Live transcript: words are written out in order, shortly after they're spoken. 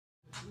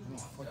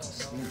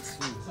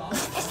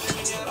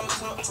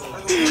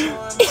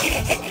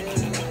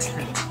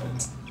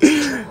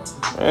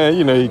Man,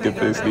 you know you can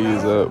fix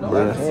these up,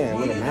 bro. Yeah,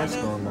 with a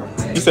mask on, though.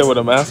 You said with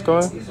a mask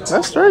on?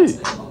 That's straight.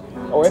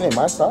 Oh, it ain't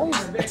my size?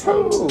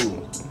 Oh.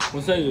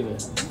 What size you got?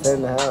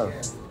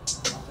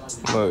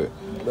 10.5. Look.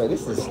 Bro,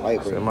 this is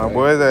slight. So my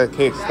boys at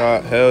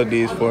Kickstart held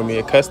these for me.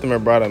 A customer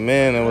brought them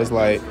in and was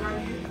like,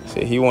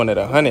 shit, he wanted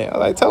 100. I was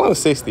like, tell him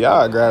 60.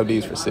 I'll grab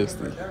these for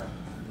 60.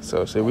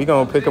 So shit, we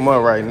gonna pick them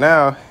up right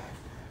now,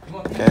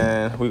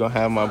 and we gonna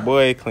have my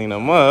boy clean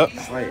them up.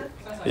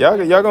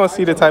 Y'all gonna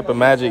see the type of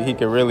magic he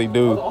can really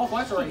do.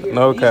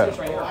 No cap.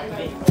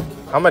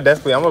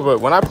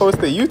 When I post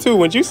it, YouTube,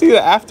 when you see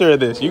the after of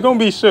this, you gonna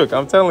be shook.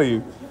 I'm telling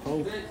you.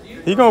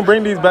 He gonna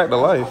bring these back to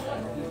life.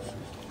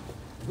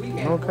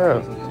 No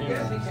cap.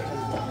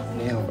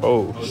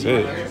 Oh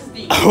shit.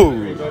 Oh.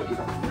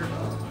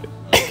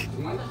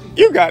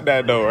 You got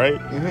that though, right?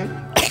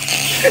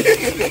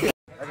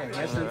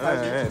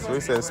 Alright, so we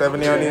said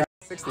 70 on these.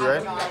 60,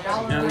 right?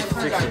 Yeah, it's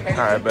 60.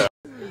 Alright, bet.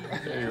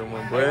 There you go,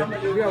 my boy. I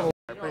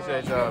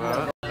appreciate y'all,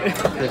 man.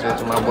 Appreciate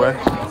you, my boy.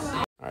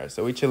 Alright,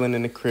 so we chilling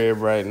in the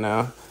crib right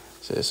now.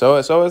 So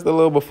it's the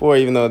little before,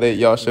 even though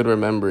y'all should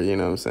remember, you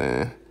know what I'm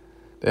saying?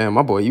 Damn,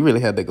 my boy, you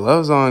really had the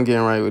gloves on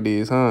getting right with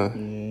these, huh?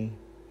 Yeah.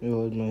 You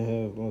always might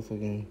have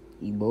motherfucking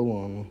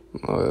Ebola on them.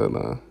 Oh, hell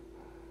no.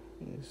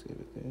 Let's see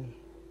it there.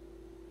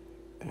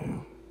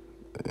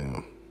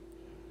 Damn.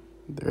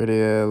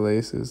 Dirty ass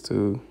laces,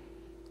 too.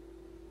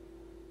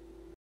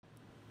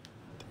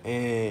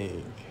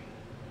 Dang.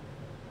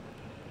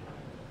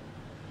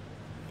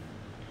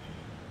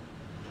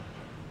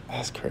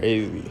 That's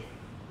crazy.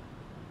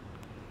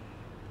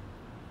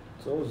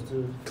 So was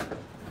two.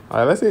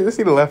 All right, let's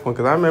see the left one,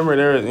 because I remember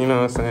there, you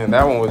know what I'm saying,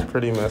 that one was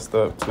pretty messed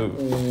up, too.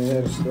 Yeah,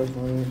 it had stuff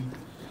on it.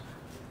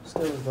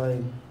 Still was like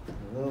a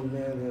little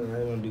bit, I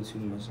didn't want to do too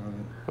much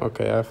on it.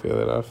 Okay, I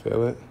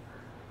feel it.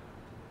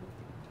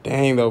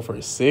 Dang, though,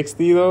 for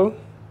 60, though?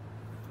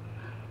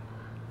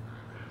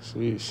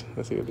 Sheesh.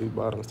 Let's see what these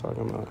bottoms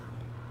talking about.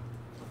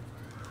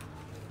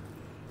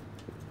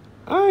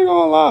 I ain't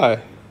gonna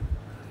lie.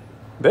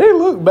 They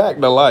look back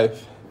to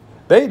life.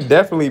 They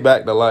definitely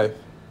back to life.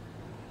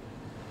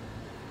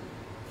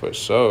 For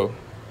sure.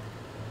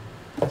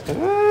 You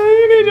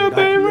need your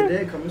thing, bro. You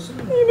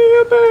need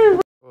your thing,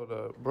 bro. Hold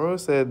up. Bro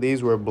said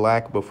these were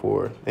black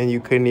before, and you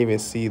couldn't even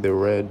see the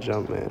red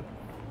Jumpman.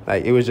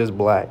 Like, it was just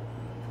black.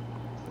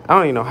 I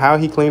don't even know how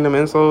he cleaned them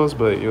insoles,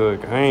 but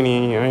look, I ain't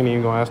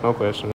even gonna ask no question.